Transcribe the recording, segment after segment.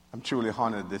I'm truly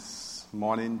honored this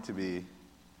morning to be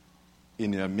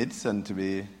in your midst and to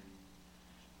be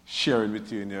sharing with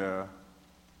you in your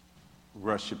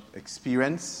worship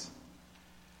experience.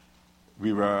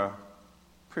 We were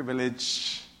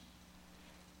privileged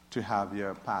to have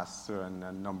your pastor and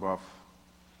a number of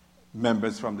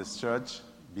members from this church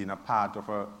being a part of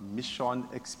a mission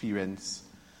experience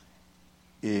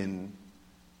in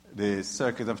the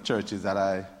circuit of churches that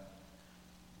I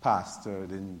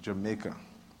pastored in Jamaica.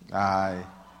 I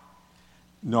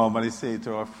normally say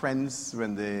to our friends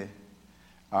when they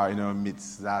are in our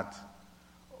midst that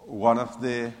one of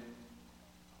the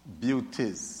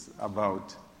beauties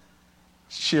about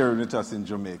sharing with us in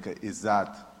Jamaica is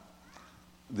that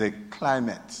the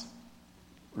climate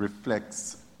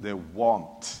reflects the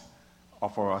warmth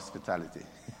of our hospitality.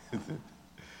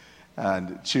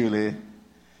 And truly,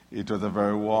 it was a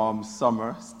very warm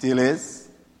summer, still is,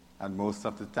 and most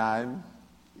of the time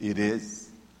it is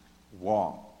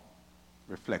warm,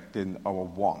 reflecting our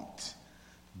warmth.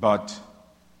 But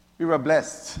we were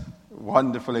blessed,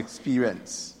 wonderful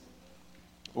experience.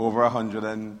 Over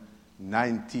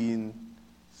 119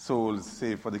 souls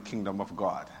saved for the kingdom of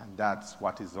God, and that's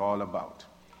what it's all about.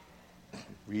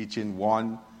 Reaching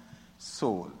one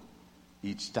soul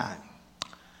each time.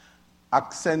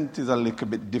 Accent is a little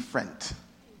bit different,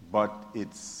 but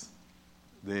it's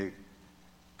the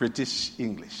British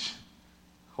English.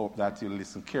 Hope that you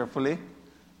listen carefully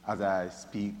as I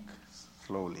speak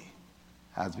slowly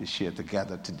as we share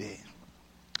together today.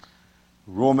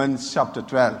 Romans chapter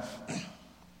 12.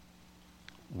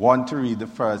 Want to read the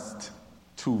first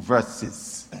 2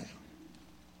 verses.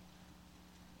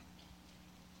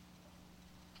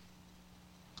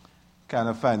 Kind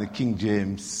of find the King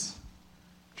James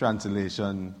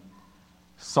translation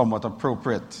somewhat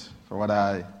appropriate for what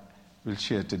I will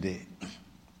share today.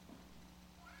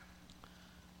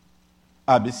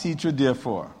 I beseech you,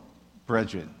 therefore,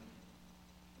 brethren,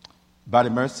 by the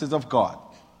mercies of God,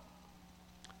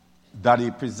 that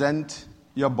ye present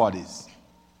your bodies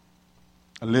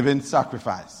a living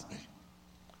sacrifice,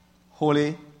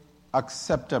 holy,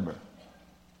 acceptable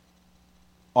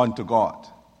unto God,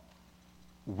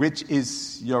 which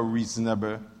is your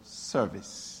reasonable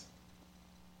service.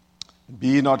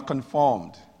 Be not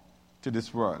conformed to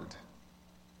this world,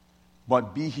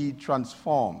 but be ye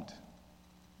transformed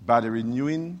by the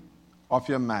renewing of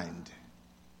your mind,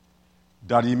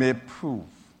 that ye may prove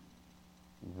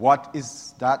what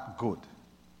is that good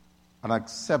and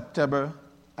acceptable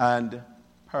and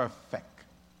perfect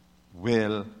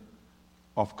will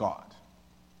of God.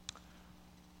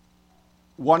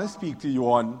 I want to speak to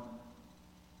you on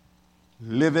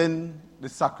living the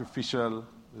sacrificial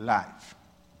life.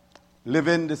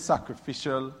 Living the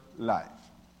sacrificial life.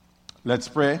 Let's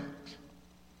pray.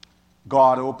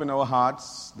 God, open our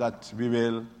hearts that we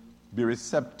will be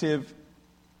receptive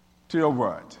to your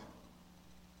word.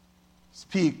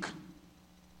 Speak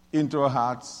into our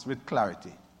hearts with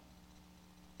clarity.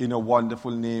 In a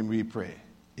wonderful name we pray.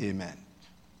 Amen.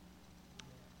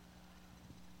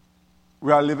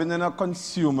 We are living in a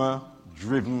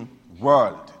consumer-driven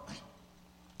world.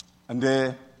 And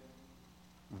the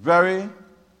very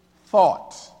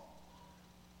thought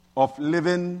of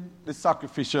living the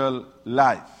sacrificial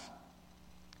life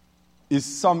is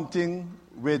something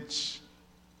which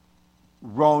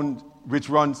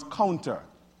runs counter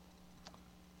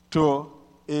to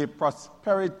a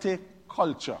prosperity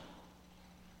culture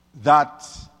that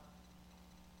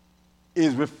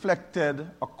is reflected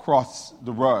across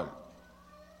the world.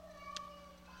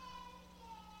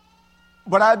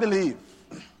 But I believe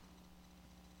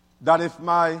that if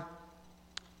my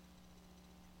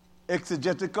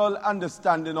exegetical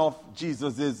understanding of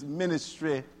Jesus'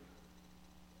 ministry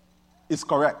is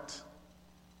correct,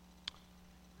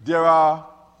 there are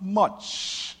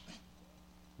much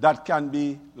that can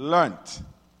be learnt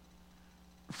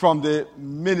from the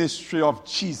ministry of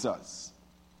Jesus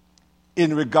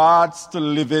in regards to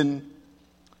living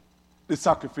the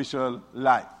sacrificial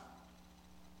life.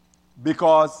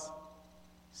 Because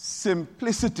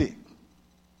simplicity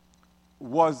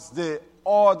was the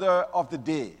order of the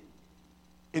day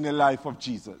in the life of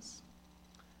Jesus.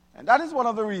 And that is one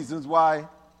of the reasons why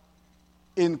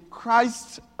in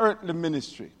Christ's earthly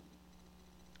ministry,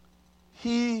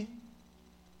 he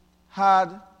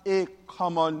had a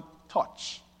common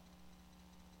touch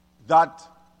that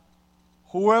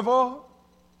whoever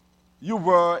you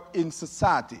were in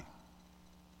society,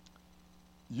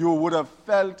 you would have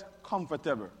felt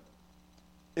comfortable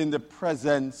in the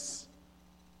presence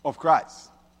of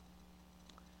Christ.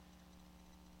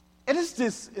 It is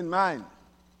this in mind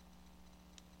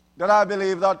that I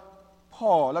believe that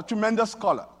Paul, a tremendous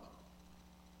scholar,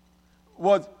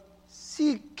 was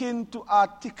seeking to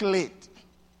articulate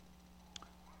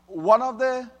one of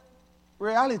the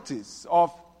realities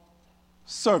of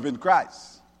serving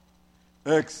Christ,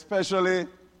 especially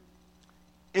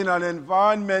in an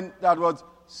environment that was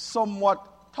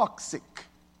somewhat toxic.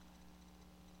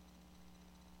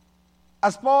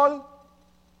 As Paul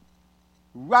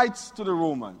writes to the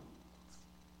Romans,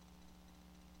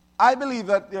 I believe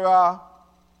that there are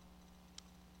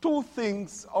two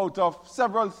things out of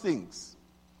several things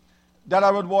that I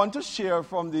would want to share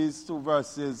from these two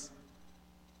verses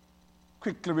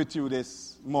quickly with you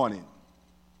this morning.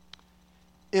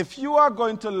 If you are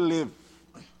going to live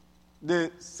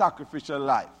the sacrificial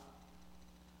life,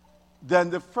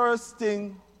 then the first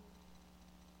thing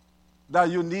that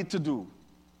you need to do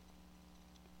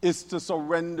is to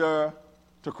surrender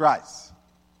to Christ.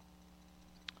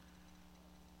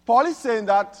 Paul is saying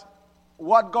that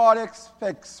what God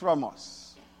expects from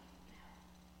us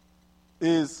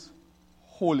is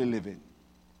holy living.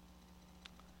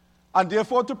 And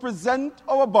therefore, to present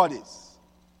our bodies,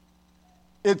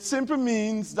 it simply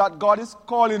means that God is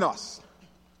calling us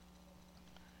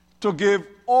to give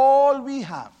all we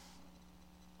have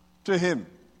to Him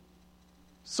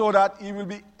so that He will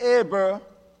be able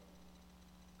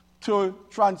to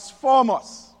transform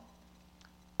us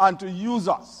and to use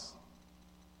us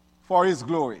for His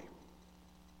glory.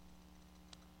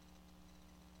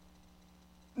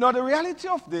 Now, the reality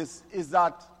of this is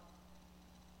that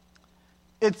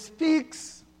it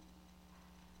speaks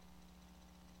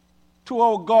to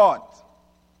how God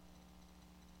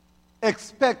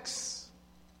expects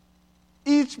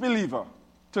each believer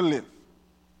to live.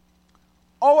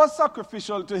 Our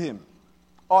sacrificial to Him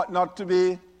ought not to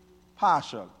be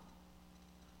partial.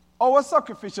 Our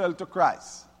sacrificial to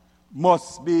Christ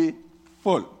must be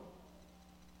full.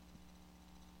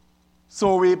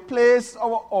 So we place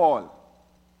our all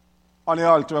on the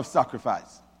altar of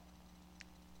sacrifice.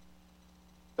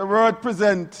 The word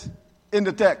present in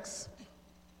the text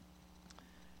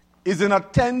is in a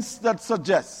tense that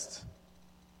suggests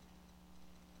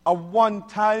a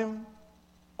one-time,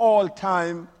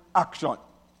 all-time action.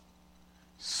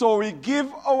 So we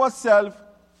give ourselves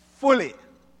fully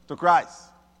to Christ,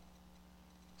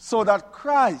 so that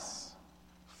Christ,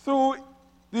 through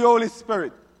the Holy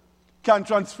Spirit, can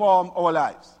transform our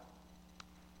lives.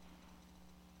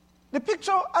 The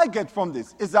picture I get from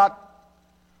this is that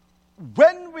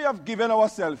when we have given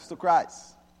ourselves to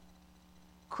Christ,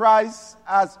 Christ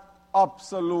has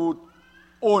absolute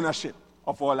ownership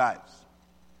of our lives.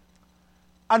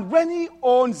 And when He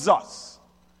owns us,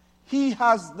 He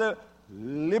has the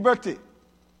liberty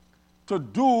to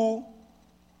do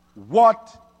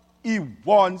what He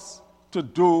wants to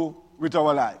do with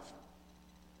our life.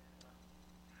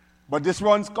 But this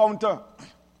runs counter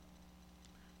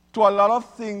to a lot of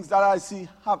things that I see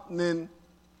happening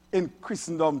in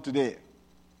Christendom today.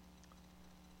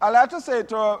 I like to say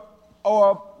to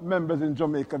our members in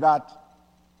Jamaica that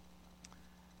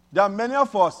there are many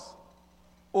of us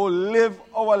who live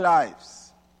our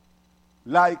lives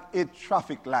like a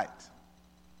traffic light.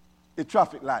 A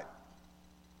traffic light.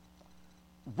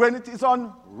 When it is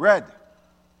on red,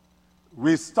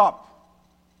 we stop.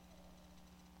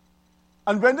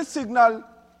 And when the signal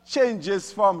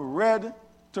changes from red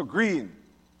to green,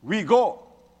 we go.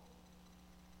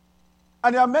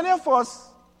 And there are many of us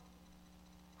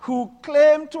who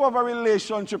claim to have a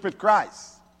relationship with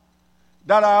Christ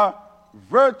that are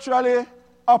virtually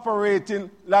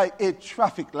operating like a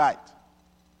traffic light.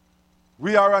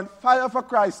 We are on fire for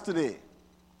Christ today.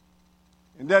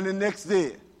 And then the next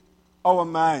day, our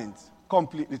minds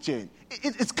completely change.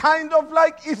 It's kind of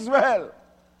like Israel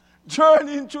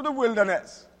journeying through the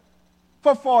wilderness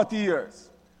for 40 years.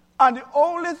 And the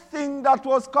only thing that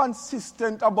was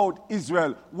consistent about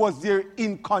Israel was their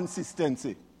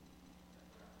inconsistency.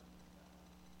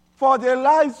 For their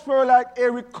lives were like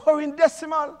a recurring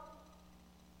decimal.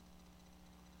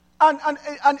 And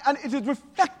it is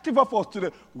reflective of us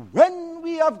today. When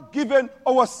we have given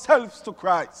ourselves to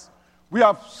Christ, we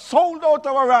have sold out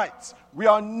our rights. We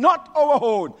are not our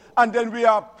own. And then we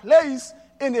are placed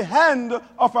in the hand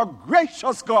of a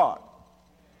gracious God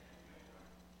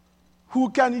who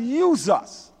can use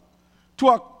us to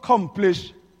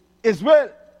accomplish His will.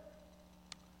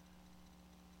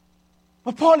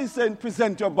 But Paul is saying,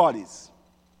 present your bodies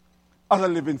as a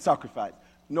living sacrifice.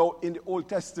 No, in the Old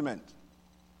Testament,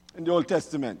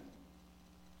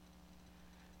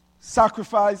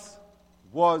 sacrifice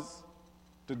was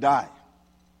to die.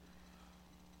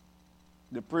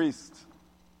 The priest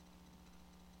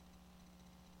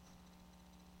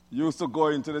used to go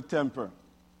into the temple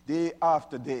day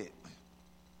after day,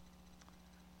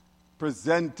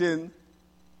 presenting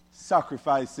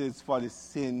sacrifices for the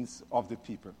sins of the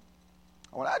people.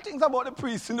 When I think about the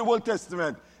priests in the Old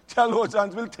Testament,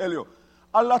 theologians will tell you,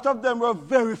 a lot of them were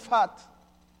very fat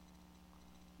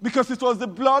because it was the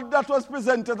blood that was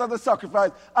presented as a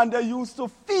sacrifice, and they used to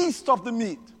feast off the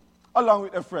meat along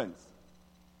with their friends.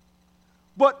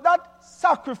 But that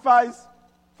sacrifice,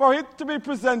 for it to be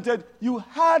presented, you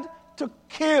had to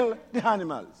kill the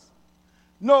animals.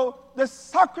 No, the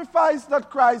sacrifice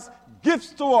that Christ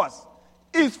gives to us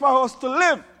is for us to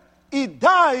live. He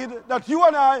died that you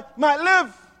and I might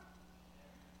live.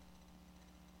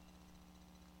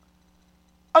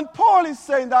 And Paul is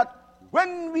saying that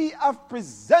when we have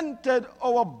presented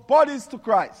our bodies to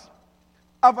Christ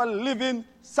as a living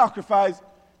sacrifice,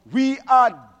 we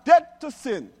are dead to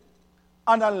sin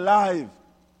and alive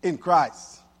in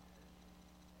Christ.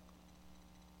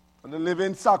 And the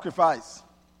living sacrifice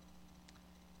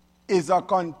is a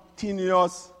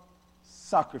continuous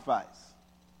sacrifice.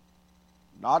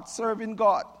 Not serving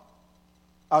God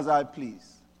as I please.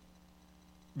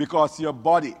 Because your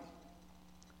body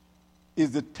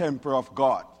is the temple of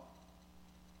God.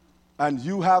 And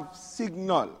you have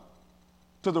signaled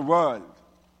to the world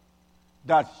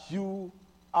that you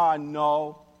are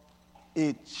now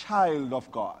a child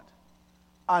of God,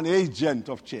 an agent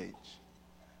of change,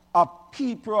 a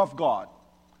people of God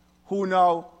who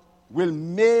now will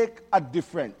make a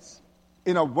difference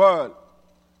in a world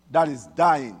that is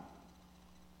dying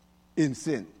in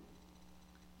sin.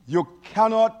 You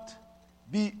cannot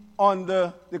be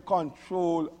under the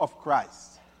control of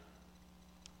Christ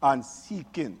and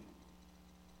seeking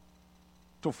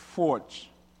to forge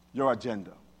your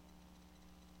agenda.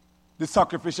 The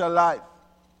sacrificial life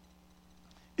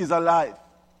is a life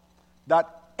that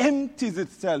empties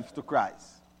itself to Christ,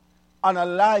 and a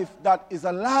life that is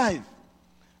alive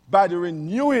by the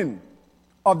renewing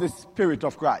of the Spirit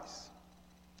of Christ.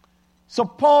 So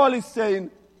Paul is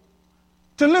saying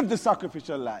to live the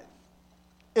sacrificial life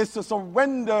is to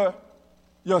surrender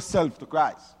yourself to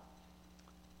Christ.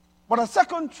 But a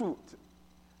second truth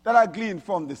that I glean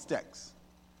from this text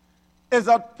is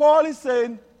that Paul is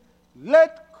saying,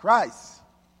 let Christ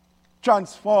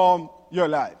transform your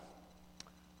life.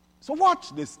 So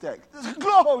watch this text. It's a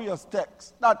glorious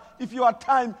text that if you had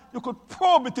time, you could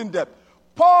probe it in depth.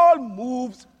 Paul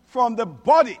moves from the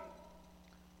body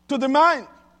to the mind.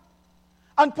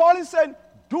 And Paul is saying,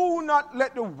 do not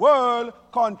let the world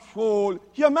control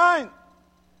your mind.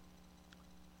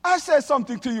 I say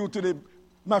something to you today,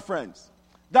 my friends,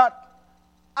 that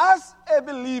as a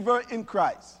believer in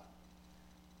Christ,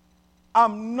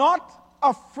 I'm not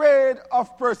afraid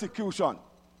of persecution,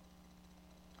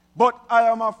 but I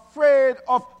am afraid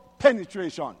of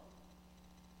penetration.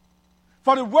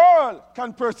 For the world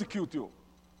can persecute you,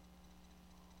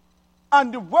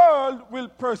 and the world will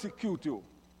persecute you.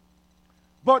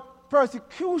 But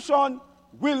persecution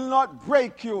will not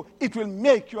break you, it will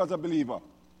make you as a believer.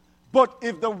 But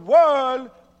if the world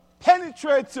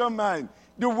penetrates your mind,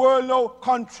 the world now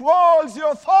controls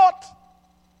your thought.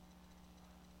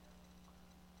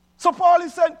 So Paul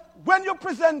is saying, when you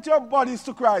present your bodies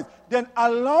to Christ, then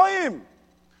allow him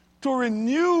to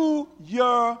renew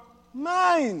your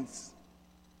minds,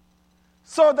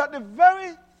 so that the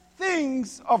very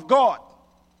things of God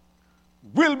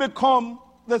will become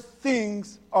the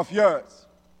things of yours.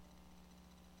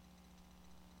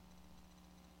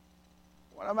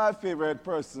 One of my favorite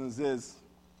persons is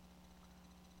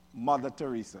Mother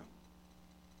Teresa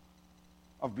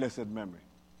of blessed memory.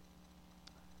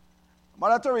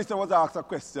 Mother Teresa was asked a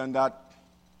question that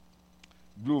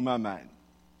blew my mind.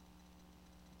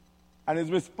 And his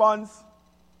response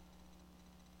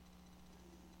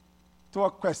to a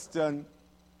question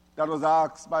that was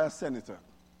asked by a senator: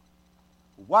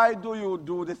 why do you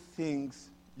do the things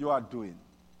you are doing?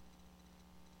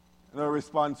 And the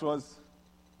response was,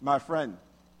 my friend,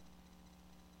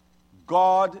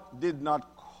 God did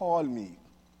not call me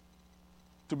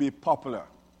to be popular,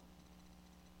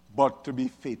 but to be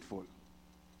faithful.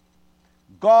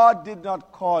 God did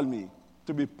not call me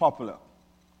to be popular,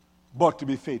 but to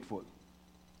be faithful.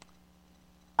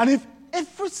 And if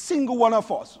every single one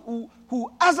of us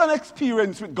who has an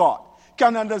experience with God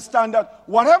can understand that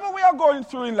whatever we are going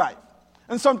through in life,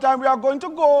 and sometimes we are going to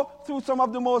go through some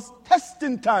of the most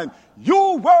testing time,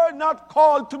 you were not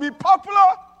called to be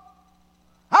popular.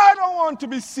 I don't want to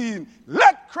be seen.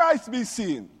 Let Christ be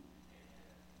seen.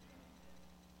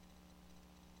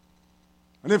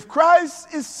 And if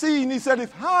Christ is seen, he said,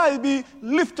 if I be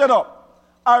lifted up,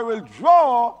 I will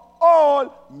draw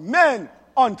all men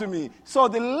unto me. So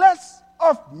the less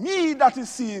of me that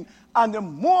is seen and the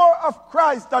more of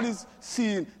Christ that is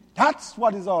seen, that's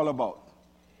what it's all about.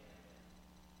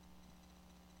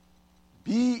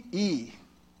 Be ye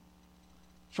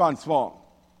transformed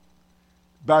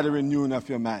by the renewing of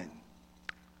your mind.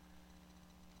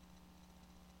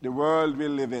 The world we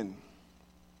live in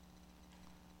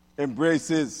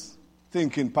embraces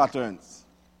thinking patterns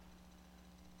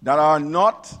that are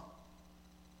not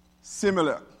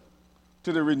similar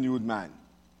to the renewed mind.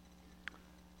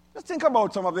 Just think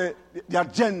about some of the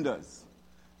agendas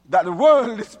that the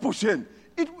world is pushing.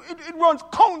 It runs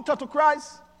counter to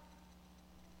Christ.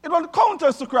 It runs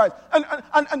counter to Christ.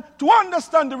 And to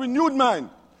understand the renewed mind,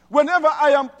 whenever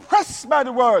I am pressed by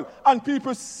the world and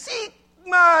people seek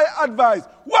my advice,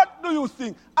 what do you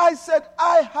think? I said,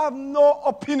 I have no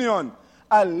opinion.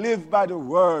 I live by the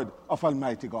word of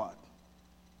Almighty God.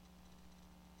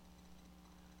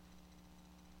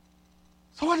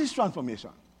 So what is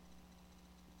transformation?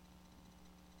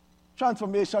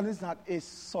 Transformation is not a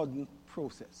sudden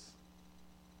process.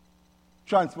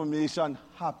 Transformation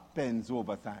happens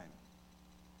over time.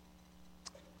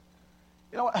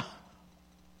 You know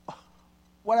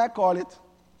what I call it?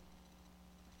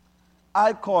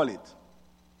 I call it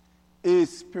a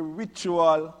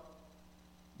spiritual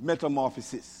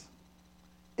metamorphosis.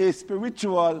 A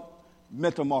spiritual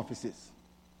metamorphosis.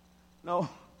 Now,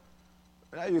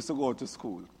 when I used to go to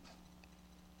school,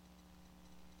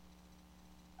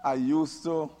 I used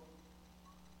to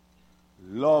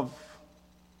love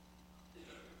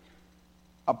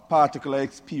a particular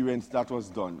experience that was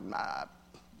done.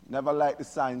 Never liked the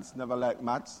science, never liked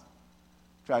maths.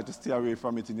 Tried to stay away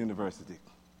from it in university.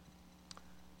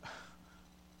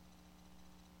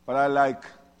 But I like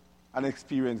an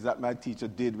experience that my teacher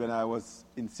did when I was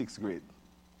in 6th grade.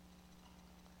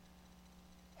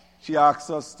 She asked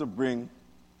us to bring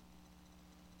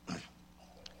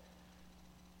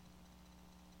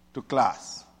to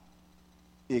class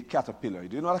a caterpillar.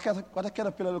 Do you know what a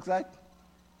caterpillar looks like?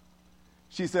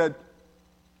 She said,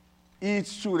 each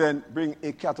student bring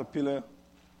a caterpillar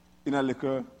in a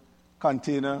liquor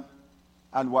container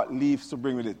and what leaves to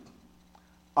bring with it.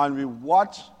 And we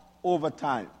watch over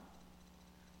time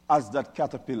as that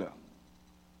caterpillar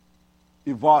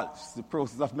evolves, the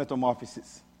process of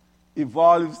metamorphosis,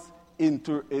 evolves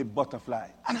into a butterfly.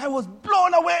 And I was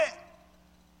blown away.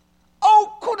 How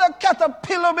could a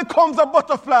caterpillar become a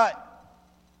butterfly?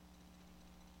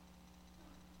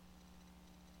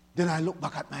 Then I looked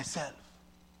back at myself.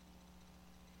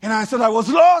 And I said I was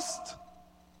lost.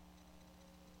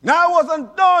 Now I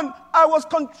wasn't done. I was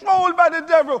controlled by the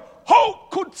devil. How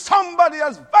could somebody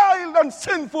as vile and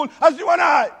sinful as you and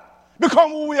I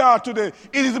become who we are today?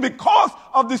 It is because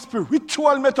of the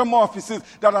spiritual metamorphosis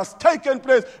that has taken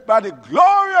place by the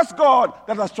glorious God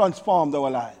that has transformed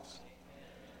our lives.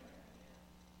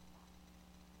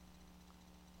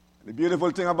 The beautiful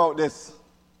thing about this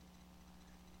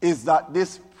is that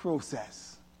this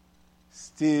process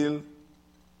still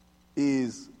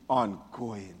is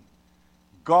ongoing.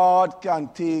 God can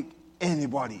take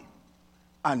anybody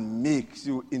and make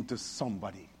you into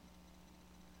somebody.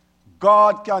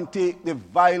 God can take the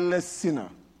vilest sinner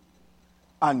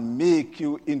and make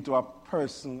you into a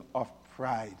person of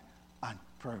pride and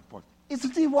purpose.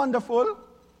 Isn't he wonderful?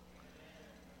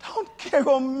 Don't care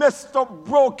how messed up,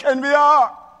 broken we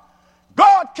are.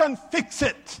 God can fix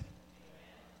it.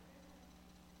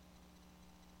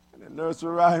 And the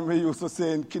nursery rhyme we used to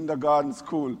say in kindergarten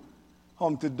school,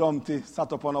 Humpty Dumpty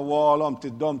sat up on a wall, Humpty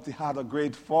Dumpty had a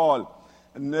great fall.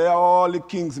 And all the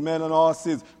king's men and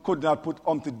horses could not put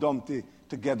Humpty Dumpty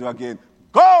together again.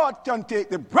 God can take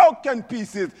the broken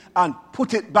pieces and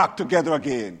put it back together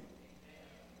again.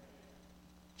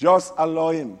 Just allow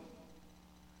him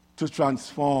to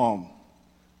transform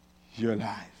your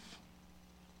life.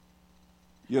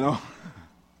 You know,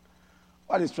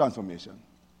 what is transformation?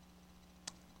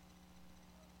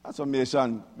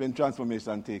 Transformation, when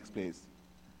transformation takes place,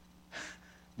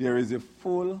 there is a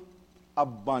full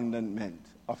abandonment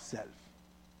of self.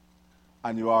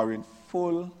 And you are in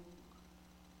full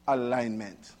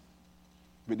alignment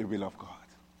with the will of God.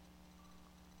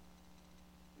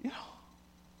 You know,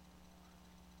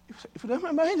 if you don't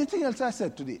remember anything else I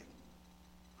said today,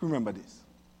 remember this.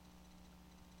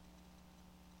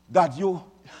 That you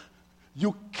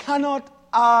cannot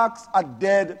ask a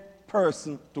dead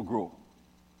person to grow.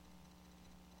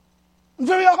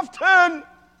 Very often,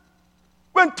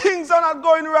 when things are not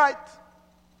going right,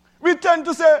 we tend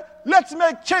to say, let's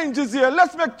make changes here,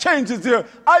 let's make changes here.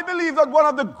 I believe that one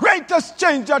of the greatest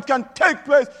changes that can take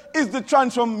place is the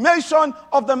transformation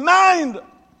of the mind.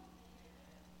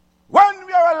 When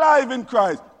we are alive in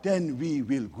Christ, then we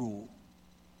will grow.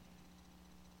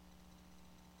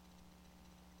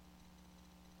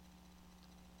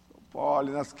 So Paul,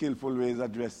 in a skillful way, is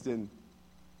addressing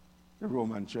the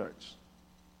Roman church.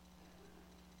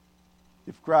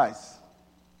 If Christ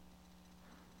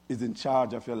is in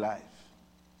charge of your life,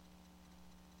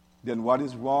 then what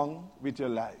is wrong with your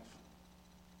life,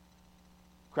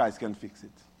 Christ can fix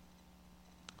it.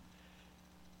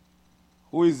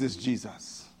 Who is this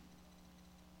Jesus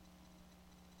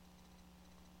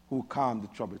who calmed the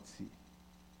troubled sea?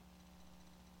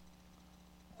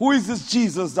 Who is this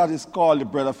Jesus that is called the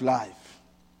bread of life?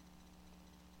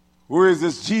 Who is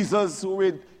this Jesus who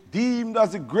is deemed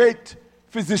as a great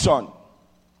physician?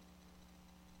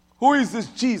 Who is this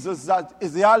Jesus that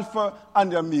is the Alpha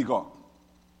and the Omega?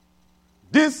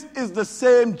 This is the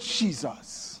same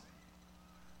Jesus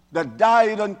that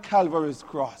died on Calvary's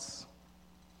cross.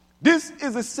 This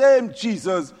is the same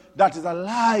Jesus that is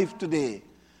alive today.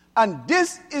 And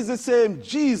this is the same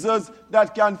Jesus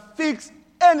that can fix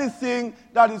anything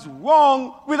that is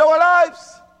wrong with our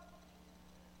lives.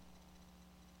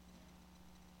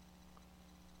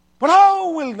 But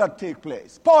how will that take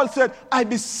place? Paul said, I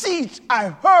beseech,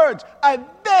 I urge, I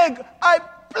beg, I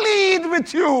plead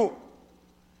with you.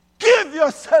 Give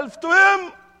yourself to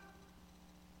him.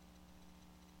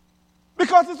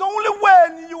 Because it's only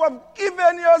when you have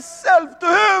given yourself to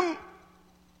him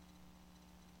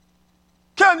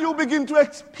can you begin to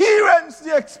experience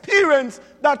the experience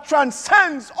that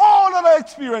transcends all other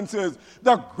experiences,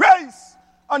 the grace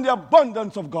and the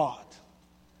abundance of God.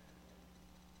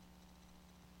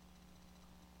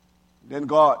 Then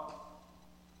God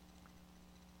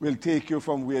will take you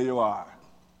from where you are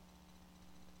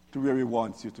to where he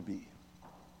wants you to be.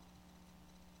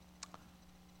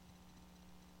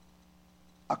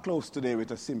 I close today with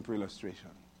a simple illustration.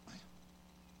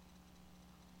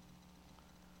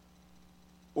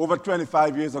 Over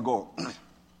 25 years ago,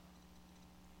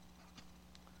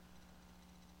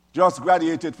 just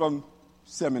graduated from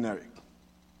seminary.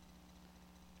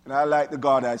 And I like the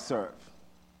God I serve.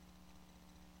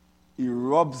 He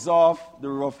rubs off the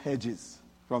rough edges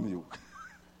from you.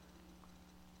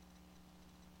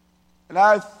 And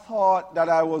I thought that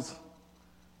I was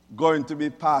going to be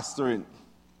pastoring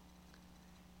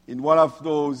in one of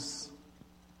those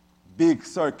big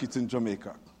circuits in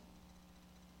Jamaica.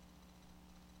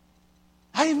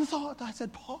 I even thought, I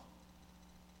said, Paul,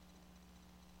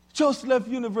 just left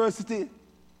university,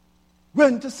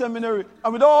 went to seminary,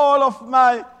 and with all of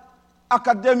my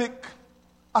academic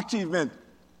achievement,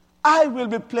 I will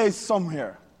be placed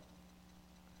somewhere.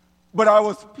 But I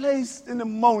was placed in the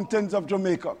mountains of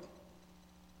Jamaica,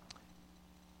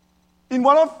 in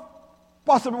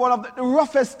possibly one of the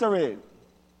roughest terrain.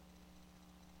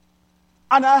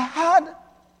 And I had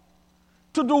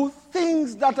to do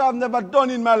things that I've never done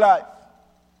in my life.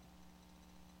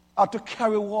 I had to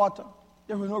carry water.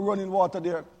 There was no running water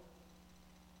there.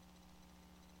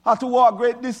 I had to walk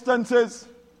great distances.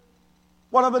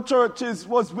 One of the churches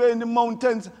was way in the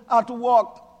mountains. I had to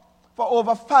walk for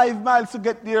over 5 miles to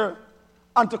get there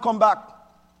and to come back.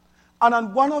 And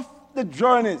on one of the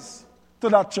journeys to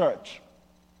that church,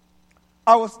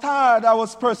 I was tired, I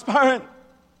was perspiring.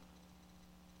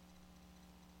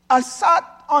 I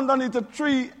sat underneath a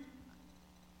tree.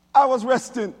 I was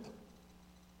resting.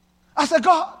 I said,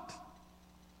 God,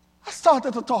 I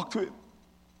started to talk to him.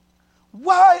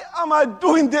 Why am I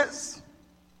doing this?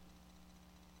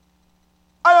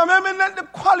 I am eminently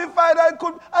qualified.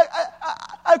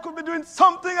 I could be doing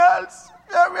something else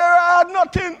where I had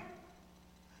nothing.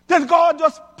 Then God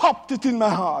just popped it in my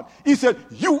heart. He said,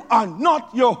 you are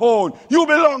not your own. You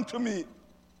belong to me.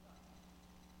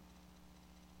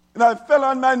 And I fell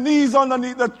on my knees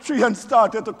underneath the tree and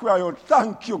started to cry out,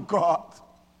 thank you, God,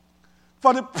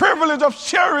 for the privilege of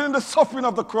sharing in the suffering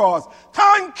of the cross.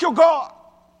 Thank you, God.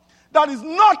 That is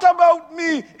not about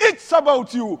me, it's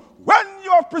about you. When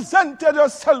you have presented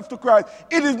yourself to Christ,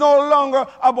 it is no longer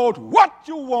about what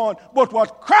you want, but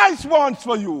what Christ wants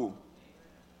for you.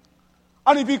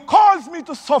 And if he calls me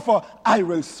to suffer, I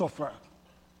will suffer.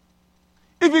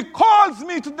 If he calls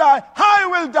me to die, I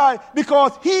will die,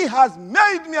 because he has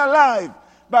made me alive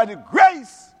by the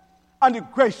grace and the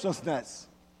graciousness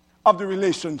of the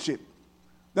relationship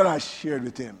that I shared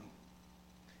with him.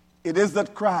 It is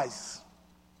that Christ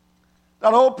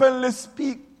that openly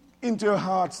speaks into your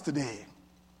hearts today.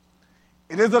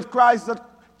 It is that Christ that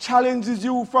challenges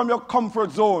you from your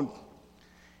comfort zone.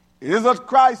 It is that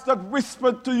Christ that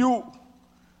whispered to you,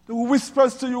 who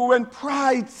whispers to you when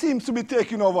pride seems to be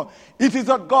taking over. It is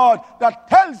that God that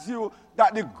tells you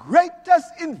that the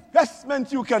greatest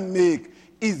investment you can make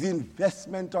is the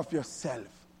investment of yourself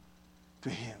to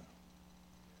him.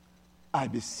 I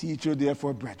beseech you,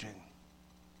 therefore, brethren,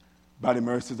 by the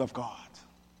mercies of God,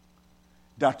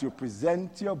 that you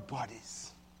present your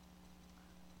bodies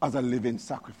as a living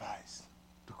sacrifice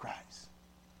to Christ.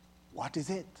 What is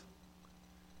it?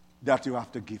 that you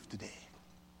have to give today.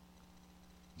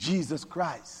 Jesus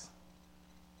Christ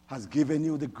has given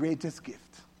you the greatest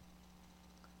gift,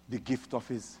 the gift of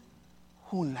his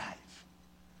whole life,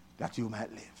 that you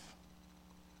might live.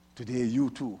 Today, you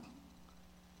too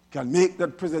can make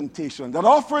that presentation, that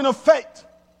offering of faith,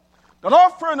 that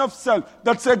offering of self,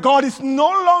 that say, God, it's no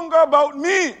longer about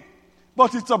me,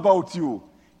 but it's about you.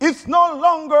 It's no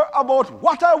longer about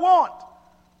what I want,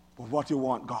 but what you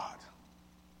want, God.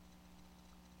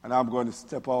 And I'm going to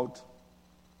step out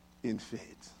in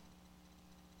faith.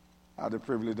 I had the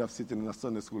privilege of sitting in a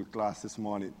Sunday school class this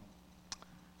morning.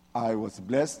 I was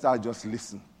blessed. I just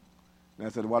listened. And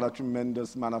I said, what a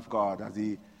tremendous man of God, as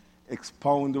he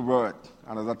expounded the word.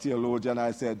 And as a theologian,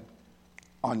 I said,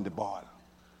 on the ball.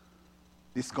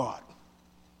 This God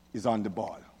is on the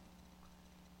ball.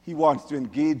 He wants to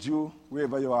engage you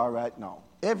wherever you are right now.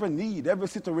 Every need, every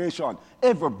situation,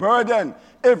 every burden,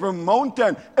 every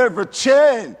mountain, every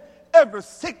chain, every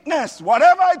sickness,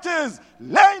 whatever it is,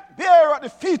 lay it bare at the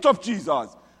feet of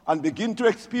Jesus and begin to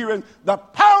experience the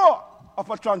power of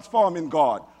a transforming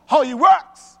God. How he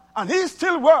works, and he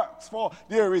still works, for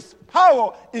there is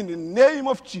power in the name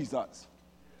of Jesus.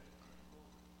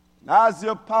 And as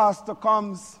your pastor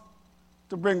comes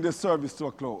to bring this service to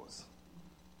a close,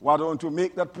 why don't you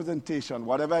make that presentation,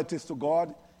 whatever it is, to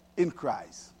God in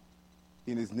Christ.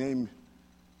 In his name,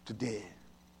 today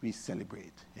we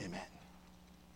celebrate. Amen.